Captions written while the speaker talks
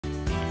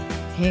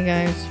Hey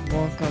guys,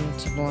 welcome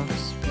to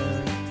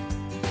Bloxburg.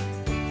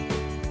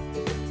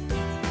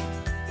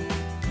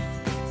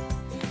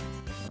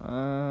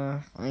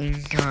 I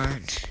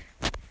got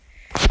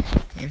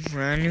a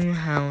brand new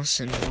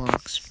house in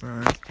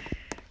Bloxburg.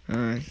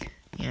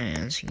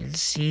 Yeah, as you can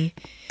see,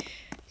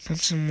 put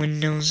some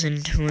windows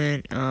into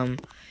it, a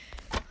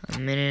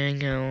minute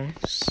ago,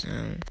 so,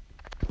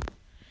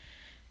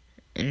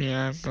 and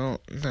yeah, I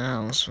built the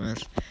house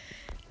with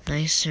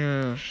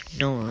nicer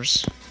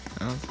doors,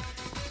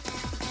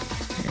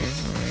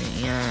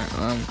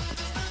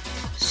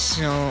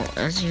 so,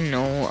 as you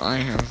know, I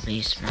have a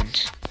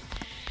basement.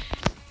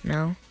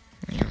 Now,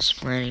 I was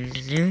planning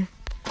to do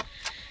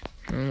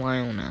for a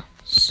while now,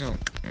 so,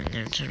 I'm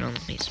gonna turn on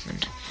the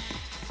basement.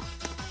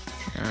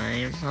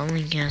 You're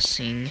probably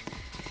guessing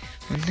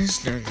what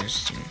this door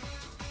goes to.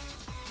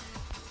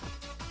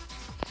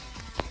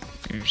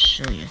 I'm gonna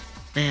show you.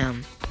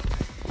 Bam!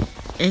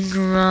 A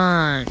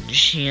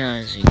garage! Yeah,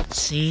 as you can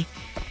see,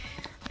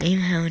 they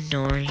have a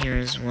door here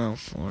as well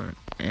for it,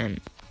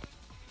 and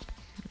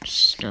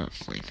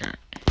stuff like that.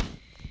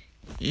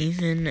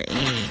 Even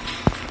a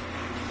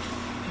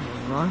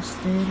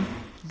frosted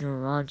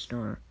garage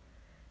door.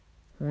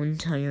 Whole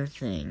entire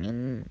thing,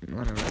 and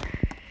whatever.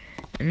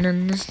 And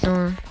then this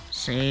door,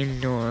 same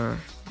door,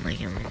 like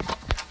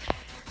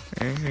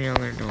every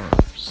other door.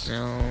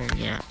 So,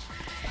 yeah.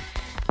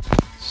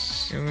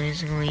 So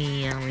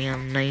basically, yeah, we have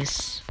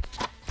nice.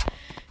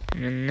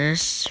 And in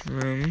this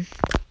room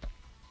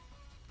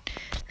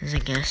is a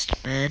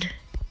guest bed.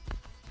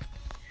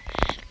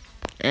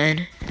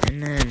 And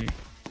then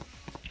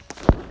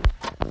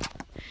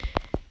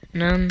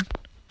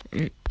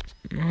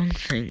one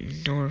thing,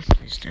 door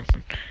is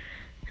different.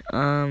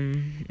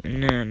 And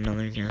then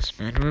another guest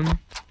bedroom.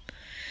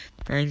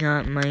 I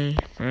got my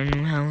brand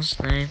new house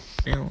that I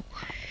built.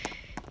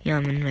 Yeah,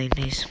 I'm in my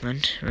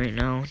basement right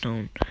now.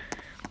 Don't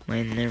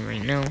mind there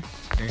right now.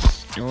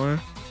 This door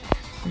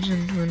is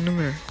into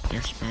another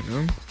guest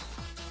bedroom.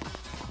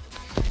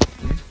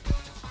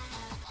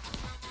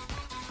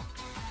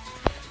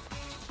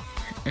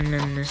 And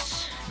then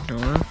this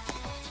door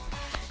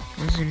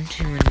goes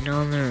into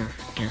another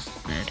guest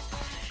bed.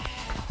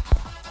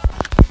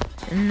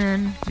 And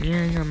then,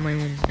 yeah, I got my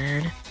own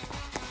bed.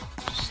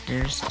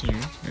 Stairs too,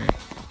 but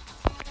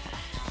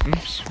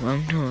oops,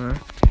 wrong door.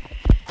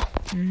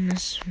 And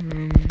this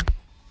room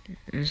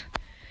is,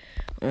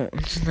 oh,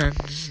 so that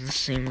this is the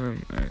same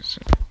room.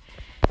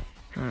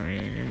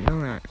 Alright, I didn't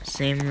know that.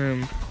 Same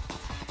room.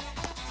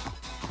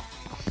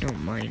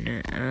 Don't mind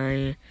it.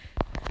 I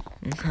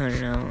will cut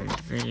it out of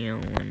the video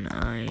when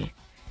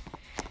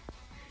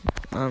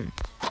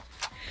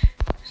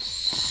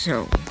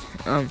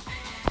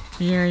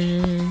yeah,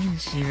 you can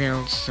see the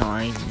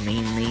outside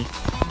mainly.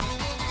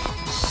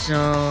 So,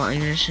 I'm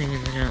gonna show you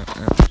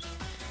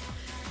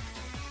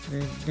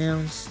the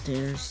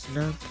downstairs,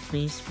 not the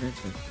basement,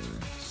 but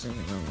the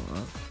second level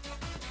of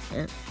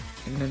it.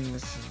 And then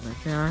this is my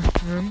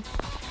bathroom,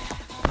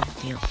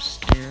 the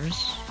upstairs,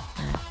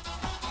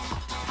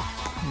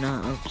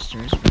 not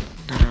upstairs, but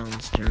the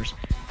downstairs,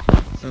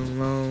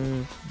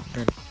 below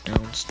the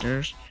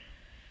downstairs.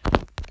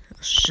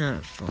 Shut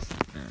up,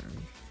 fucking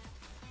battery.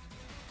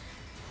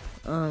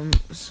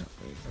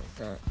 Sorry about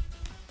that.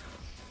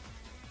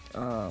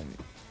 I'm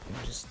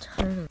just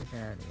tired of the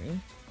battery.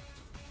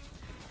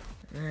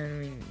 The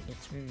battery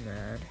gets me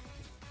mad,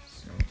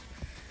 so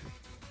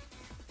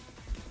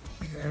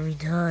every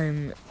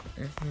time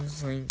it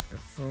feels like the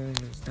phone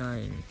is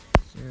dying.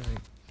 Seriously.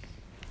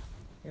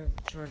 You have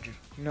the charger.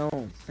 No,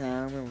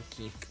 that little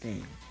key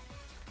thing.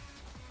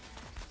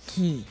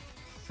 Key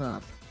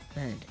fob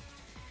bed.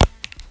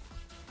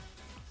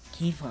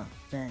 Key fob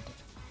bed.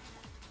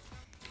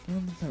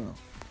 On the pillow.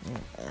 Oh,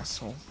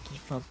 asshole. Key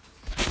fob.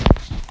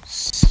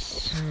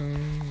 So,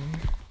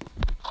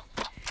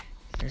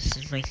 this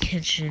is my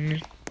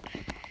kitchen.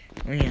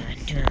 Oh yeah, I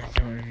do have a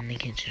door in the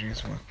kitchen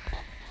as well.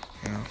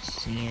 I'll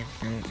see I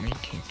built my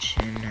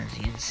kitchen. As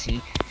you can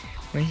see,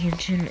 my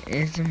kitchen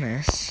is a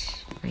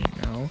mess right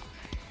now.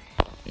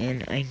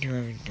 And I do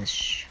have a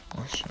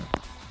dishwasher.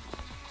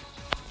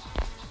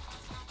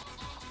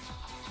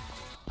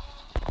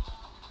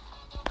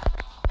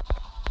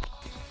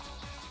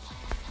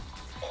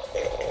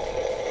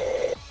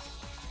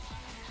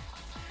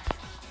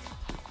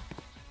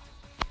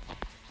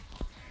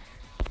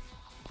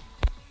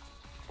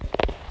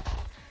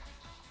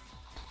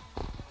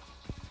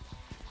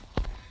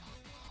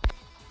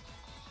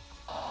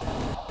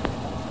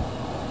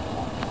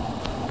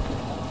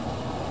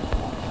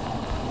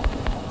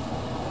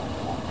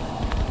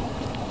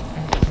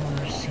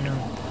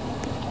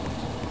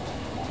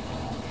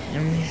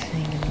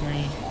 Everything in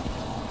my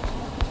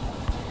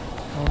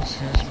house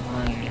is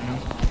mine, you know.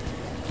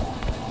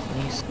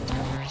 These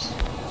numbers.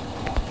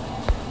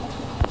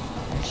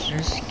 Let's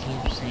just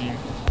keep saying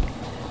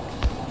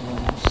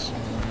close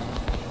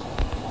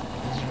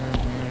doesn't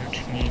really matter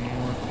to me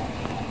anymore.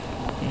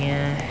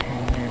 Yeah,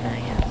 and then I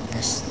have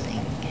this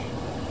thing.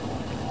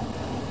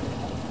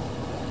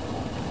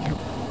 Yep.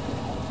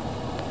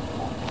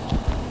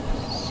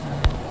 So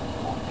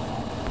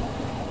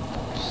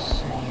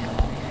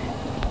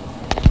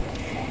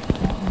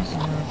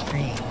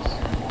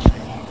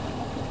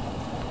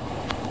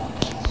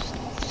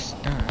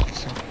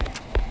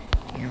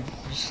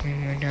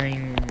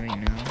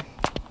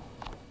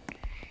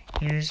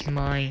here's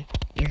my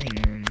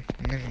living room.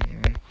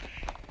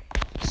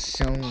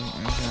 So, I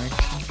got a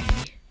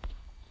TV,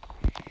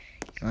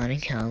 got a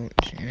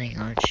couch, and I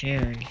got a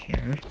chair in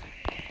here.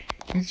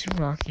 It's a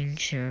rocking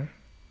chair.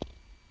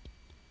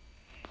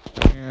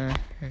 Yeah,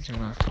 it's a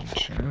rocking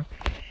chair.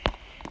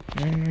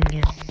 Then we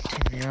get to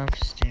the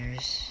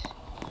upstairs,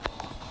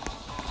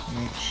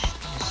 which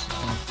is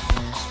like the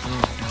last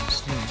room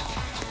downstairs.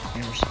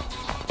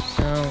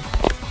 So,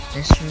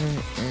 this room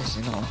is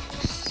an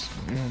office.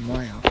 Well,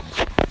 my office.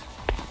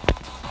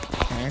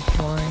 That's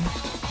why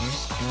this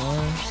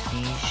door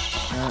stays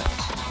shut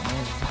all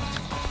the time.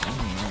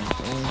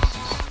 Always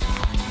is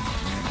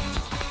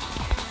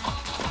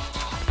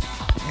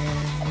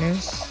and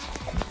this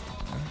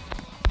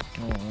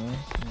door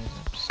is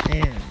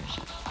upstairs.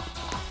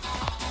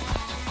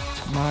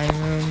 My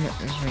room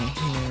is right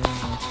here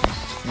with this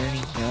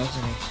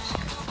 30,000 I just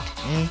got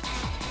today.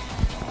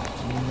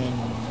 And then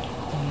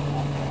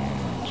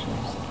which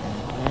is the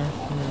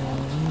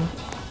bathroom.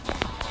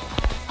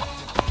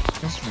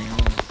 This is my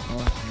own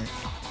closet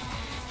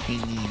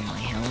thingy in my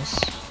house.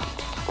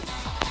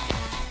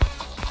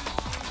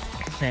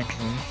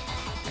 Bedroom.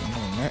 I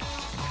know that.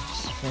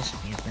 It's supposed to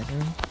be a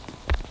bedroom.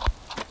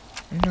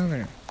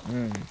 Another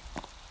room.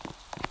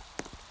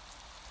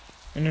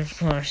 And of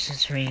course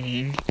it's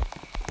raining,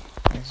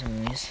 as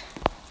always.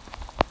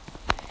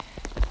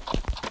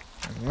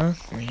 And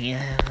luckily I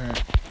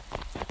have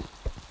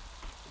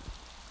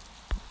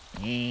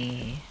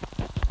a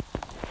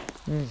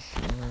roof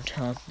over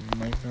top of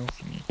my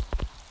balcony.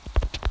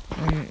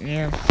 And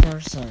yeah, of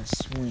course I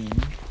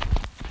swing.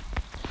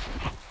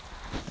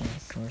 Yeah,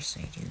 of course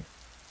I do.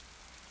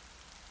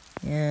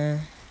 Yeah.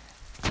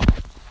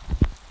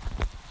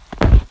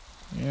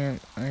 Yeah,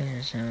 I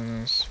just have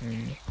a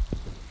swing.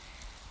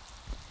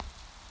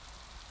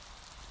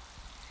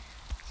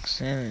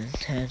 Cause I have it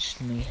attached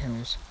to my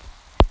house.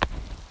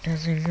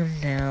 Doesn't come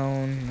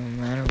down no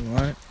matter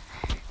what.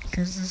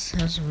 Because this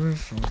has a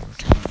roof over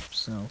top,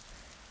 so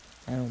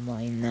I don't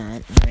mind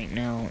that right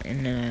now.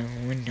 And then I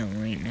have a window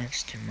right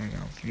next to my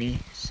balcony,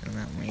 so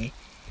that way.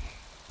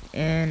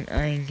 And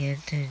I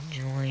get to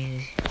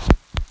enjoy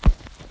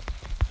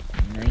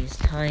nice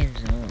times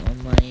out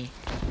on my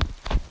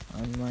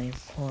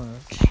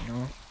porch, you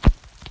know,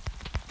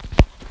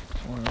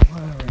 or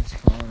whatever it's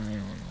called. I don't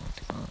know what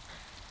to call it.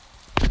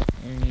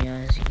 And yeah,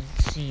 as you can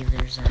see,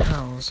 there's a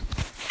house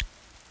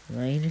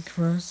right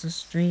across the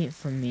street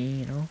from me,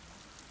 you know.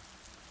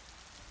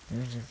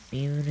 There's a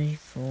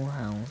beautiful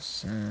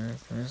house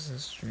across the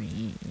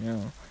street, you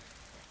know.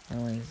 I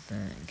like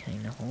that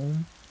kind of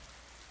home.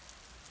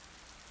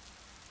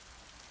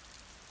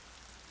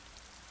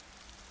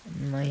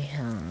 My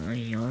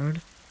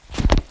yard.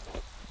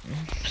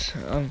 Oops,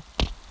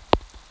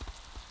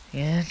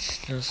 yeah, it's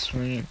still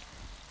swinging.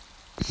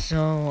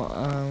 So,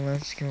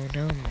 let's go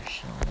down there,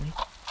 shall we?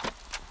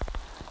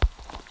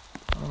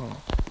 Oh.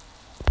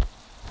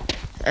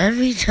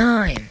 Every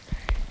time!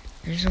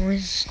 There's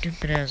always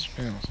stupid ass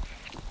bills.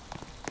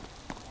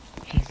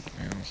 Hate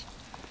bills.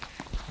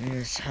 In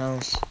this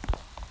house,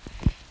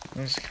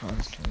 those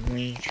cost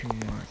way too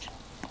much.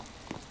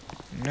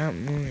 I'm not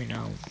moving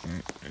out,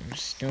 but I'm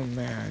still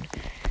mad.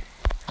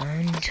 How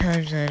many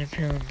times I had to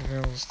pay the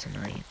bills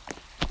tonight?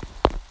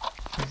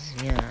 Cause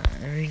yeah,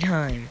 every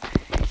time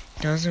it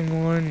doesn't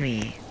warn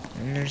me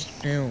when there's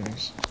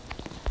bills.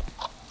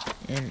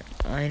 And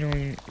I don't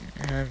even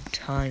have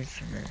time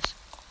for this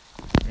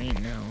right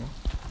now.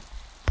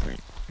 But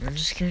we're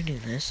just gonna do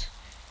this.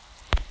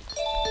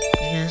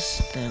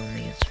 Yes, that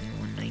only gets me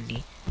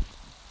 190.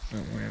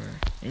 But whatever.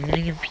 I'm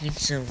gonna get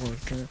pizza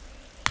worker.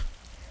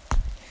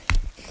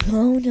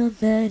 Go to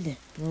bed.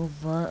 Go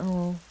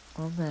butthole.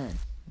 Go bed.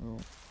 Go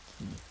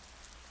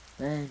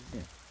bed.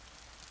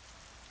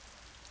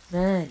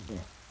 Bed.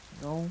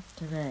 Go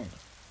to bed.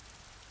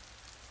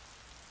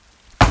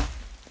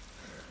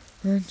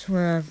 That's what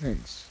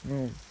happens,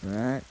 little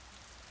brat.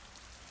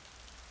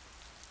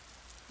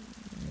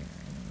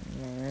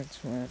 Yeah, that's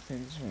what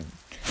happens when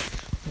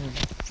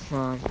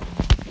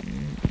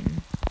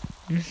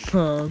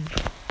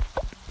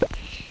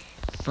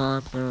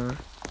father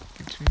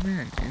gets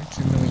mad. It's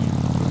annoying.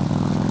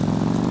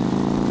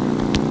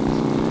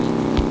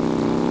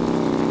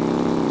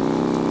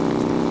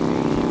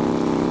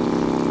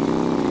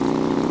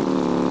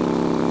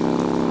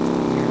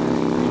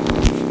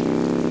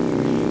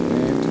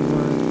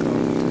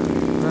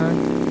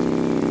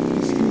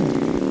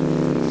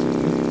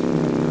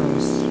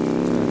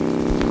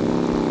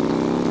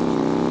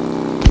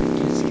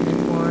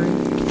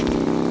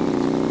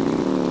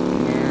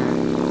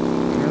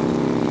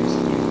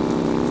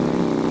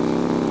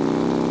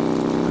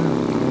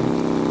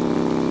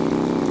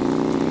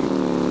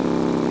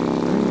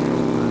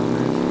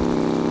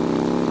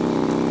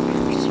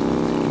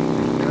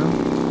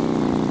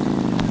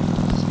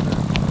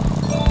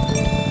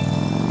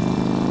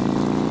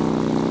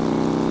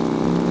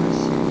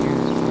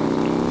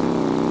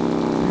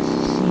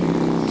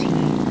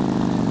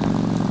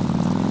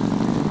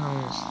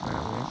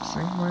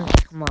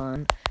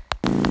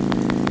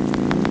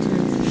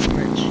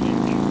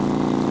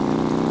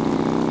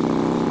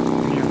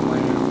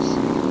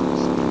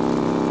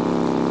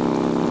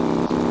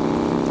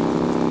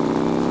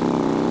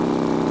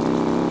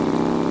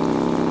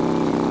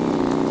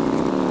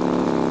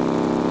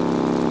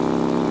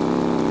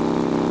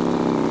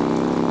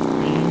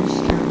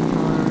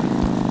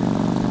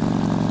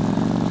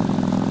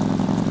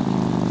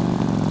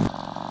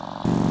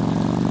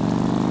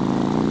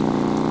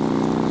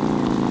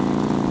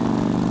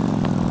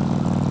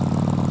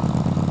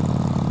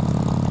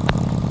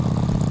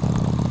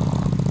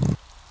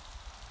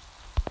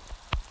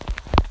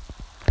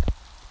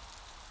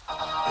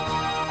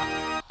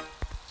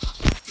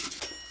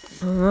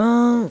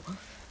 Bro!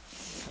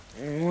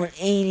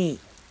 180!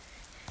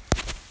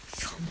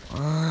 Come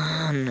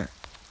on! That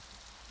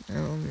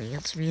only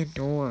gets me a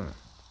door.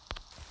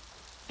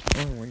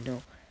 Oh,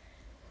 window.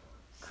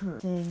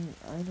 Curtain.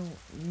 I don't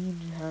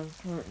need to have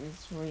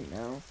curtains right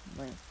now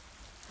for my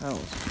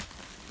house.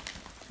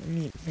 I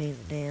need to pay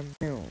the damn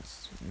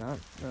bills, not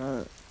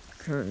the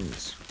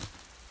curtains.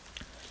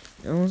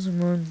 Those are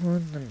more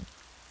important than...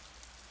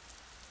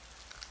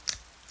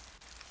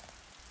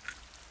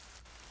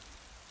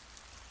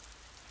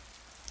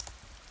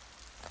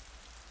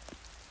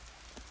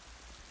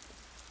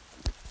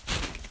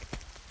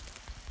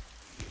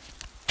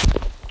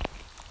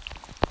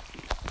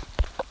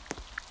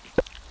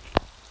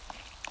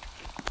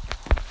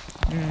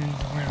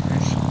 whatever.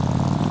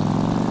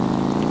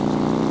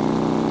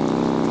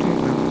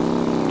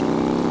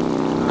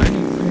 I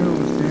need to pay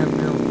those damn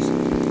bills in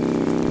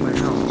my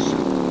house.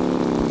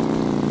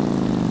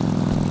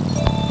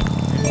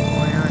 And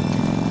why aren't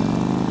they?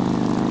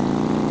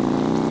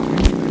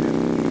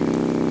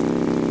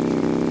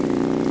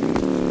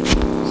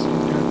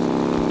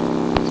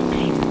 Is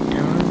payment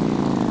done?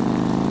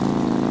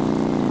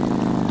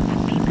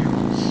 Happy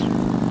bills.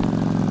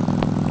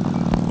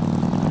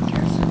 I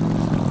guess it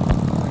was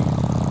all right.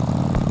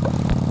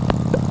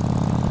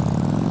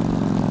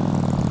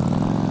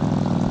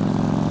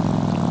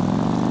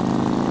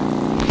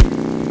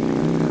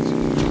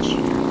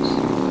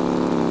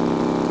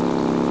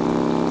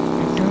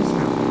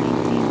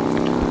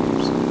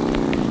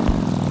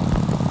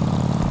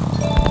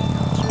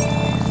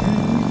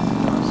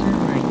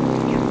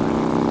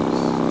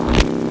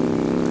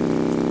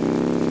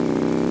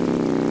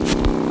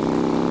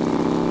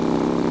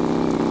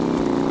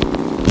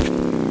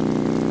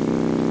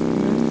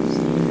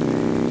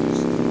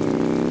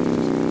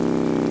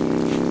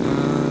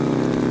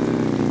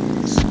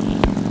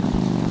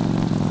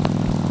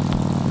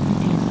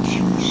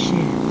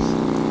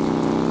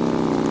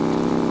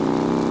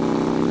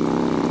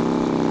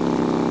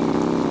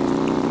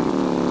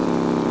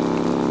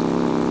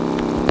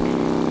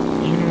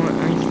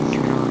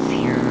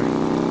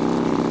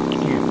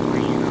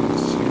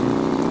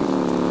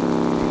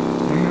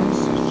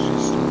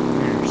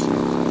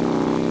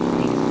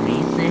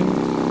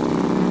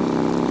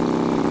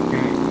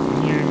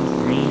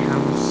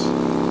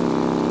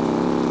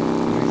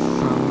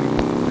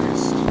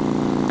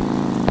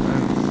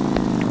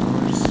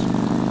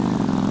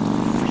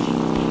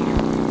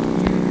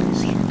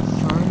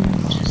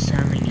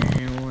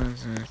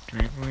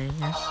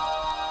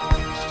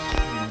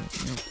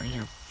 Nope, I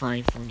have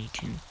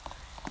 542.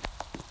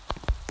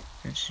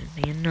 That should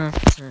be enough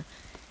to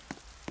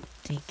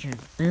take care of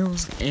the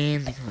bills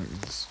and the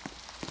curtains.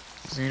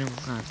 Because I don't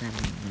got that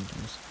many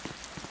windows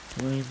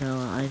to worry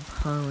about. I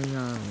probably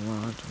got a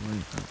lot to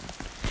worry about.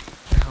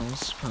 The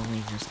house,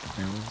 probably just the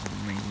bills and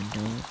my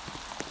window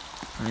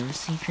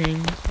privacy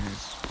thing,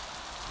 because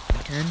I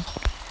did.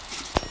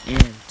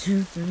 And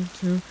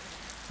 232.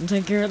 And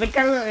take care of the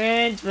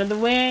curtains for the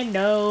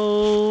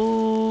windows.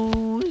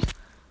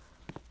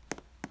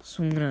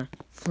 So I'm gonna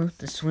flip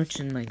the switch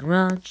in my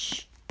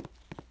garage,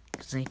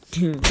 because I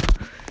do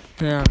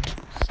have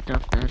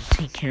stuff that I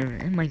take care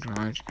of in my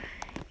garage.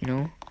 You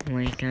know,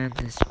 like I have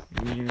this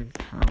weird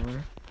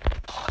power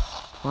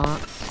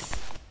box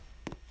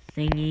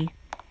thingy.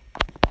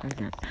 I've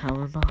got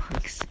power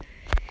box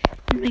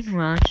in my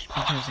garage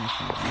because I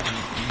found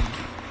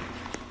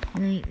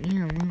it. Like,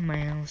 yeah, look at my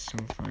house so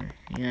far.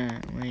 Yeah,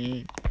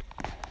 like,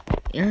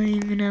 I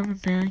even have a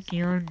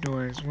backyard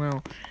door as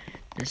well.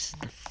 This is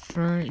the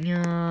front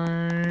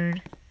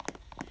yard,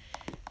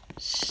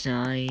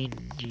 side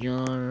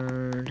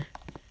yard,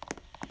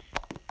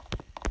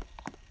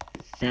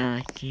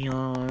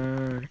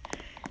 backyard,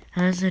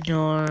 has a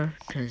door,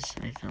 cause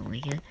I felt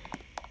like it,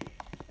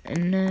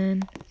 and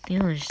then the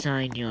other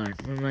side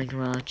yard where my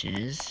garage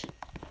is,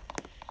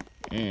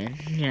 and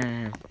yeah, I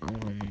have all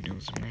the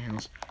windows in my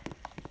house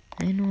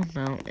I know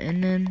about,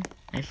 and then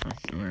my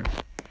front door.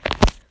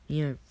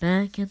 We are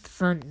back at the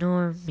front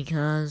door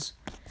because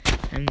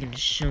I'm gonna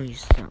show you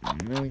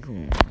something really cool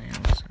in my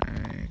house.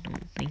 I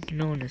don't think you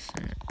noticed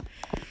it.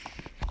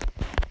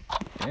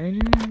 I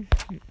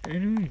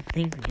don't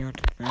think we got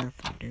to the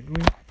bathroom, did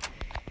we?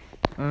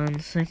 On the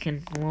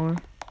second floor?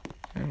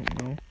 I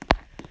don't know.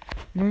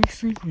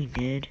 Looks like we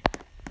did.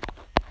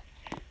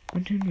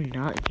 What did we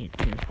not get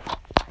to?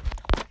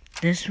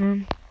 This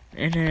room,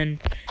 and then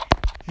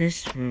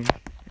this room,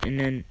 and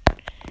then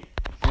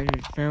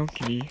the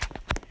balcony.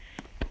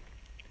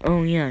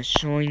 Oh yeah,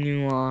 showing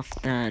you off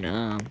that,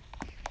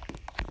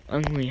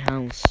 ugly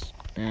house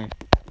that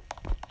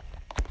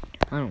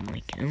I don't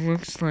like. It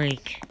looks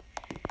like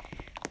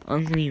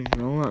ugly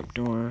roll-up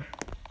door.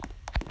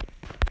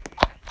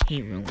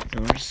 Hate roll-up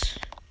doors.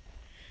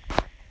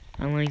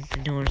 I like the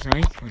doors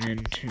I put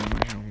into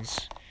my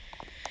house.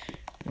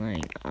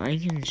 Like, I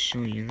can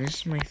show you. This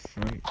is my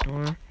front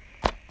door.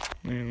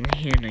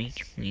 Literally, and I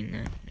clean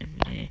that every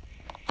day.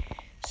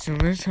 So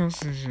this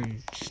house is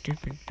in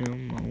stupid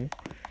Domo.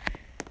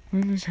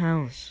 Look at this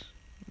house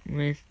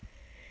with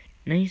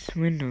nice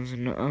windows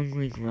and an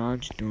ugly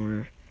garage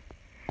door.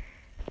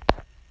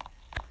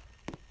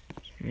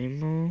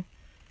 Rainbow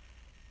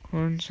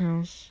Corn's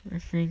house, I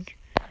think.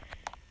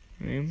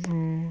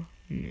 Rainbow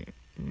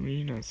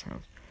Rita's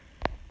house.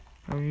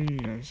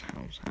 Arena's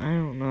house. I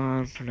don't know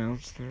how to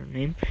pronounce their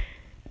name.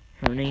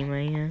 Her name,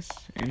 I guess.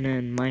 And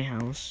then my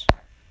house.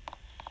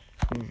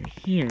 Over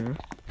here.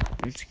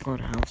 It's called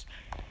a house.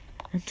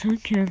 I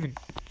took care of the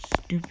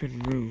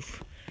stupid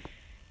roof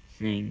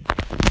thing.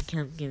 It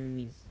kept giving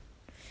me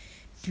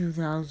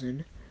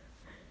 2,000.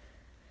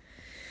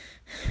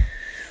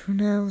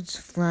 Now it's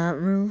flat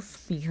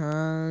roof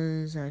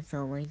because I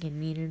felt like it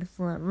needed a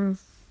flat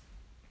roof.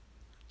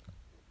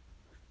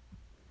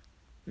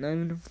 Not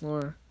even a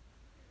floor.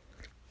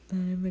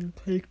 Not even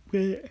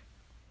clickbait.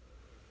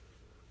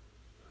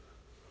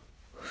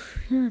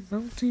 Yeah,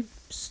 melting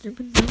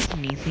stupid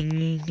balcony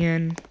thingy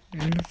again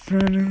in the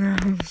front of the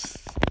house.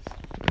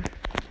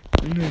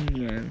 And then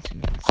yeah, as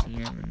you can see,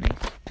 I have a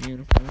nice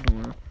beautiful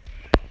door.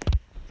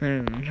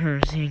 Better than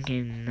hers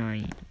thinking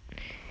night.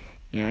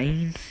 Yeah, I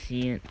can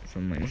see it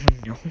from my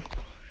window.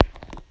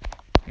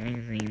 I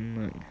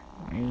mean, look.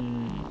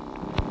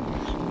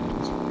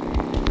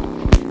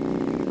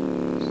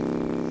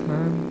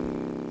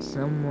 Can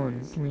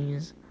someone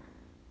please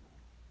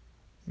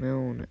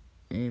build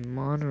a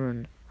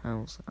modern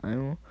house? I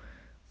will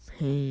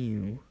pay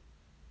you.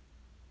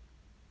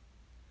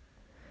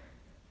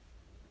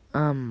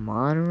 A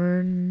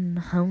modern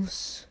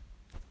house?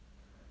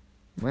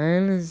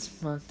 Mine is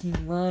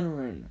fucking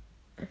modern.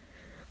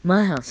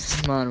 My house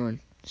is modern.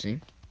 See?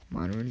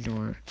 Modern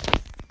door.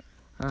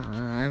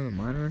 I have a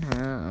modern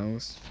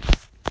house.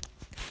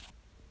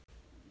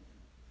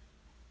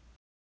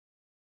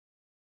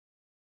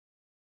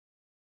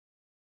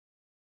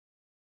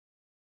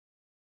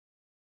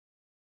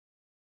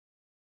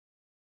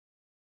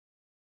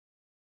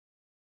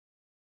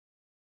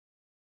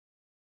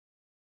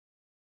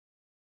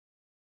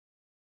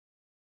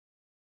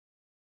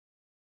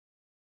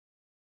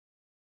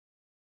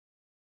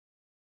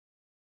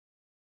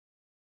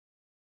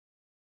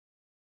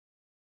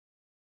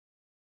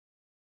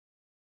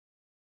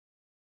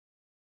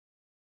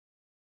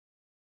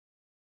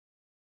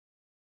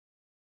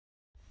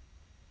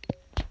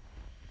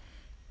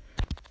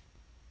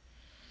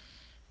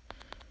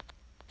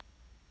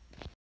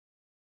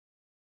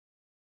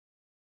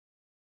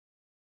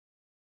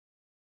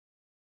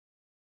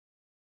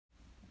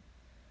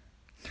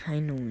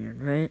 Kinda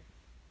weird, right?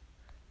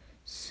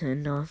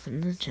 Send off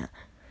in the chat.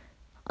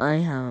 I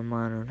have a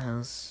modern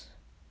house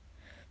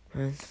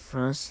with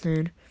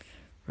frosted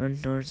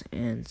front doors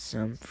and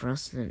some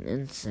frosted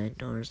inside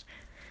doors.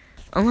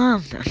 A lot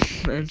of them,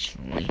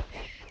 actually.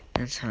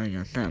 That's how I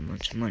got that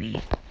much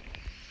money.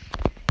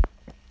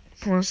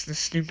 Plus the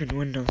stupid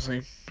windows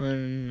I put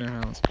in the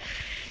house.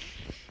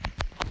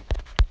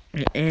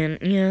 And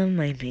yeah,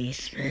 my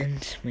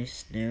basement, my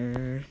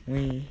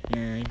stairway.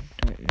 Yeah,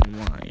 I don't know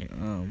why.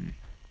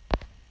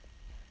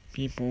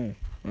 People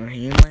are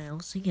hating my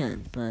house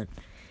again, but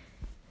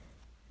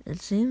it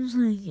seems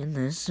like in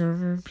this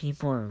server,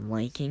 people are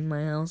liking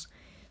my house.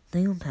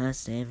 They go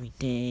past it every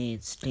day.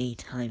 It's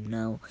daytime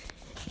now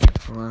in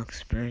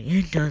Bloxburg.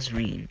 It does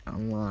rain a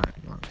lot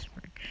in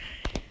Bloxburg.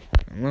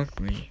 And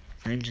luckily,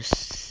 I'm just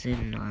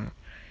sitting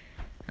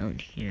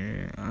out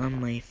here on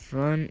my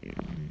front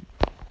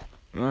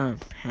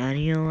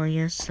patio, I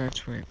guess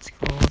that's what it's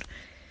called.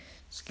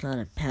 It's got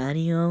a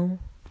patio.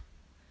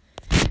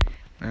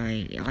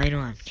 I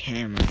don't have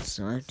cameras,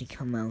 so I have to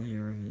come out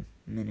here every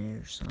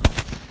minute or so.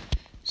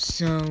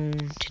 So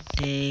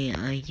today,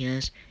 I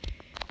guess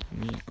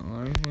we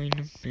are going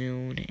to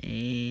build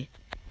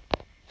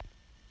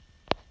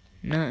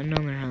not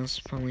another house,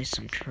 probably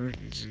some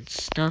curtains and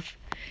stuff.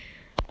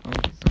 I'll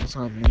get those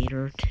on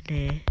later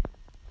today,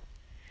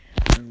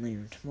 or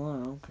later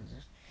tomorrow, because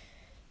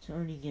it's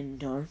already getting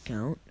dark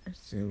out.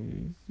 So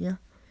yeah,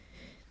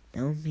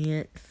 that will be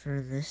it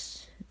for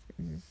this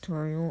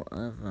tutorial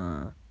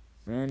of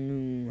brand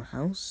new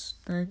house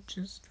that I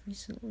just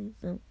recently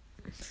built.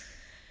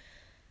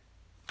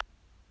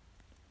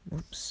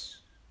 Whoops.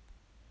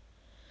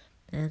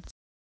 That's